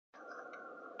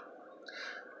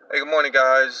Hey, good morning,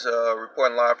 guys.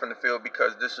 Reporting live from the field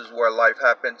because this is where life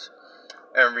happens.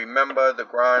 And remember, the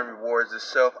grind rewards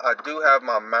itself. I do have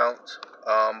my mount,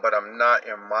 but I'm not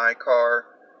in my car.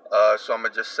 So I'm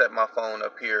going to just set my phone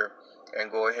up here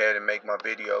and go ahead and make my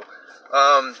video.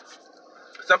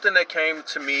 Something that came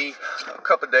to me a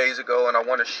couple days ago and I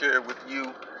want to share with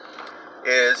you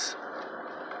is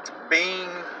being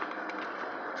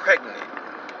pregnant.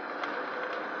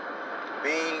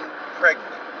 Being pregnant.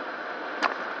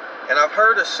 And I've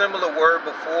heard a similar word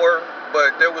before,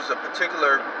 but there was a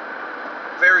particular,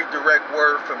 very direct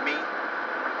word for me,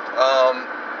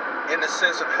 in the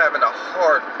sense of having a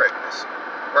hard pregnancy,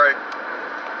 right?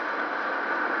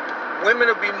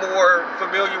 Women will be more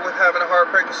familiar with having a hard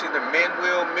pregnancy than men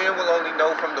will. Men will only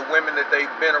know from the women that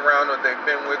they've been around or they've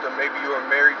been with, or maybe you're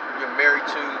married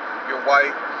to your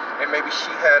wife, and maybe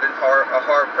she had a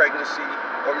hard pregnancy,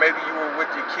 or maybe you were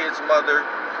with your kid's mother.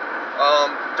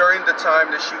 During the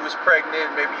time that she was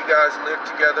pregnant, maybe you guys lived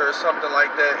together or something like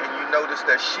that, and you noticed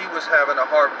that she was having a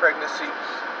hard pregnancy.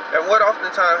 And what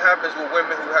oftentimes happens with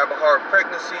women who have a hard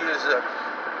pregnancy is,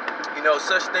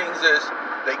 such things as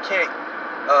they can't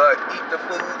eat the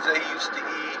foods they used to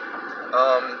eat.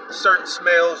 Certain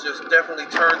smells just definitely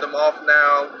turn them off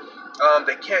now.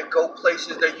 They can't go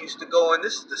places they used to go. And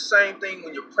this is the same thing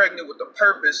when you're pregnant with a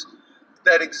purpose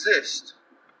that exists.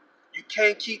 You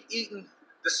can't keep eating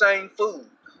the same food,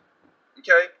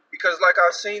 okay? Because like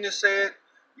I've seen it said,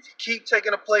 if you keep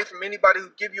taking a plate from anybody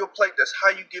who give you a plate, that's how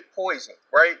you get poisoned,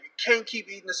 right? You can't keep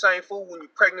eating the same food when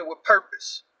you're pregnant with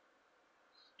purpose.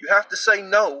 You have to say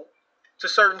no to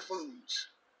certain foods.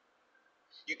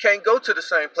 You can't go to the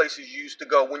same places you used to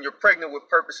go when you're pregnant with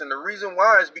purpose. And the reason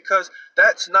why is because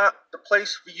that's not the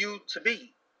place for you to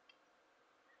be.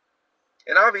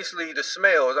 And obviously the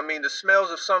smells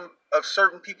of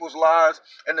certain people's lives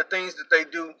and the things that they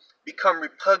do become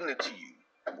repugnant to you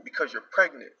because you're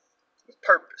pregnant with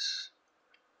purpose.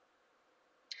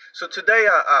 So today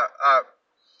I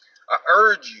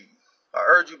urge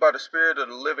you by the Spirit of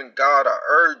the living God, I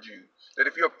urge you that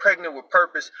if you're pregnant with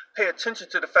purpose, pay attention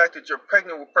to the fact that you're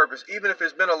pregnant with purpose, even if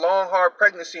it's been a long, hard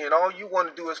pregnancy and all you want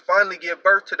to do is finally give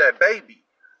birth to that baby.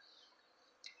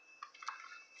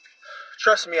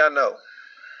 Trust me, I know.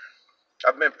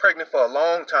 I've been pregnant for a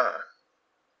long time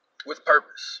with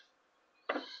purpose.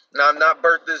 Now, I've not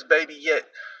birthed this baby yet.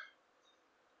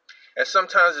 And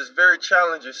sometimes it's very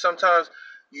challenging. Sometimes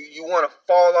you want to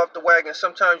fall off the wagon.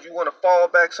 Sometimes you want to fall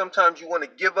back. Sometimes you want to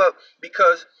give up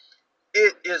because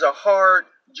it is a hard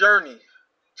journey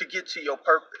to get to your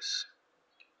purpose.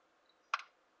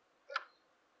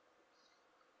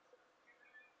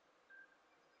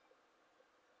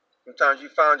 Sometimes you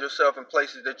find yourself in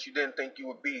places that you didn't think you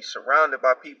would be, surrounded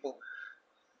by people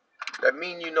that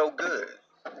mean you no good.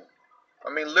 I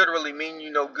mean, literally mean you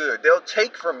no good. They'll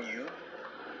take from you,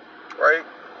 right?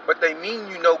 But they mean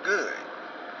you no good.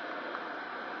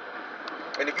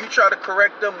 And if you try to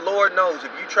correct them, Lord knows,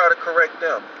 if you try to correct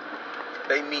them,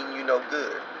 they mean you no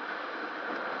good.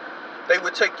 They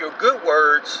would take your good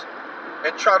words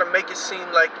and try to make it seem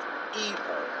like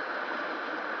evil,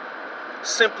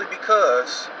 simply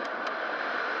because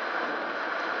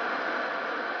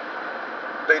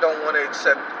they don't want to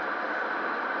accept it.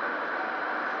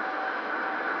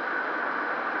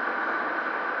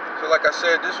 So like I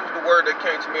said, this was the word that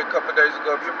came to me a couple of days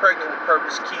ago. If you're pregnant with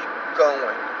purpose, keep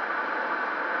going.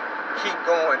 Keep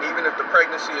going. Even if the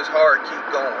pregnancy is hard, keep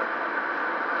going.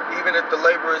 Even if the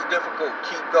labor is difficult,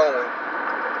 keep going.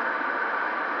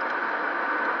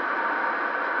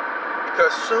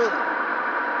 Because soon,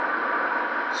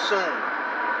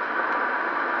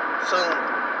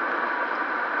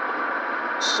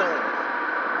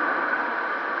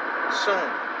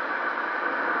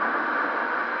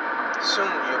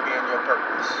 you'll be in your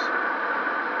purpose.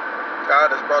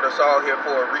 God has brought us all here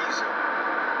for a reason.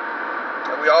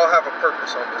 And we all have a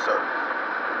purpose on this earth.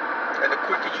 And the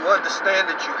quicker you understand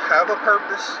that you have a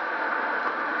purpose,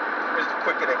 is the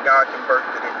quicker that God can birth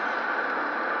it in you.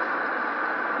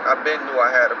 I knew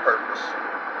I had a purpose.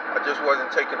 I just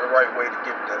wasn't taking the right way to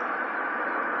get there.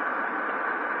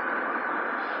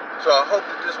 So I hope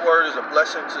that this word is a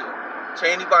blessing to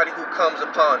anybody who comes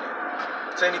upon it.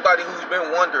 To anybody who's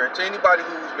been wondering. To anybody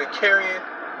who's been carrying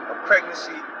a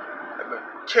pregnancy, have been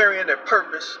carrying their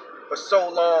purpose for so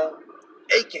long,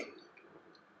 aching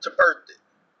to birth it.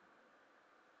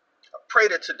 I pray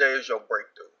that today is your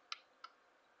breakthrough.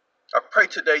 I pray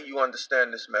today you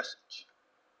understand this message.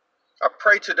 I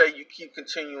pray today you keep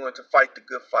continuing to fight the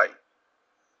good fight.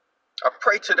 I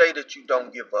pray today that you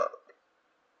don't give up.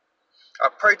 I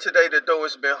pray today that though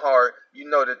it's been hard, you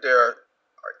know that there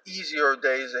easier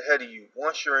days ahead of you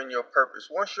once you're in your purpose.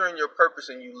 Once you're in your purpose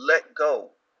and you let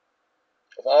go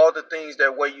of all the things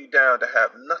that weigh you down that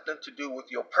have nothing to do with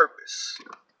your purpose,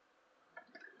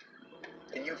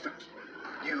 and you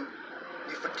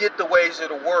forget the ways of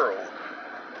the world,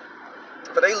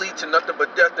 for they lead to nothing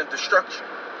but death and destruction,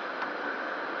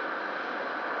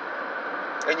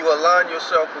 and you align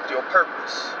yourself with your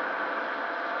purpose.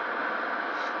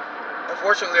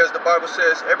 Unfortunately, as the Bible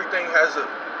says, everything has a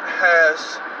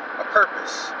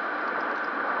purpose,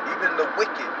 even the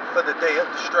wicked for the day of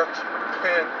destruction.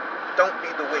 And don't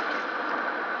be the wicked.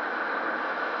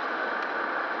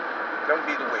 Don't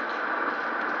be the wicked.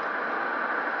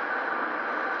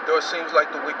 Though it seems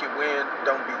like the wicked win,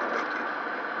 don't be the wicked.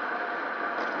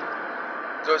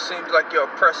 Though it seems like your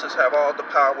oppressors have all the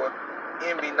power,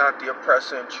 envy not the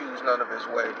oppressor and choose none of his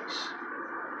ways.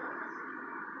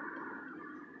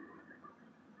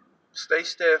 Stay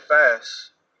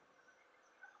steadfast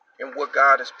in what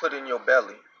God has put in your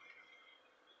belly.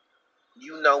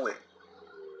 You know it.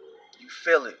 You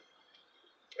feel it.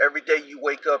 Every day you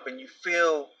wake up and you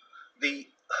feel the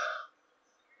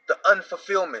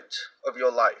unfulfillment of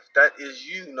your life. That is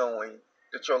you knowing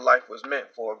that your life was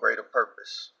meant for a greater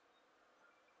purpose.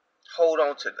 Hold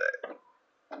on to that.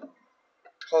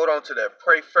 Hold on to that.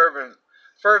 Pray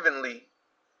fervently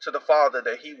to the Father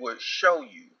that He would show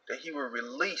you, that He would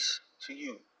release to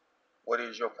you what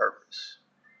is your purpose.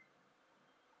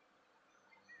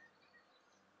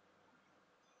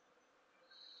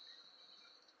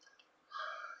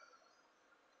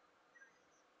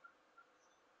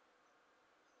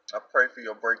 I pray for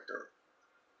your breakthrough.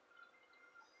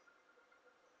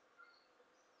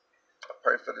 I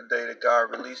pray for the day that God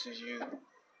releases you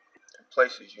and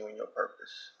places you in your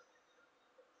purpose.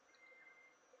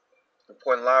 I'm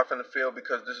pointing live from the field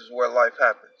because this is where life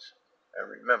happens. And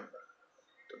remember,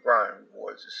 the grind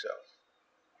rewards itself.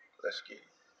 Let's get it.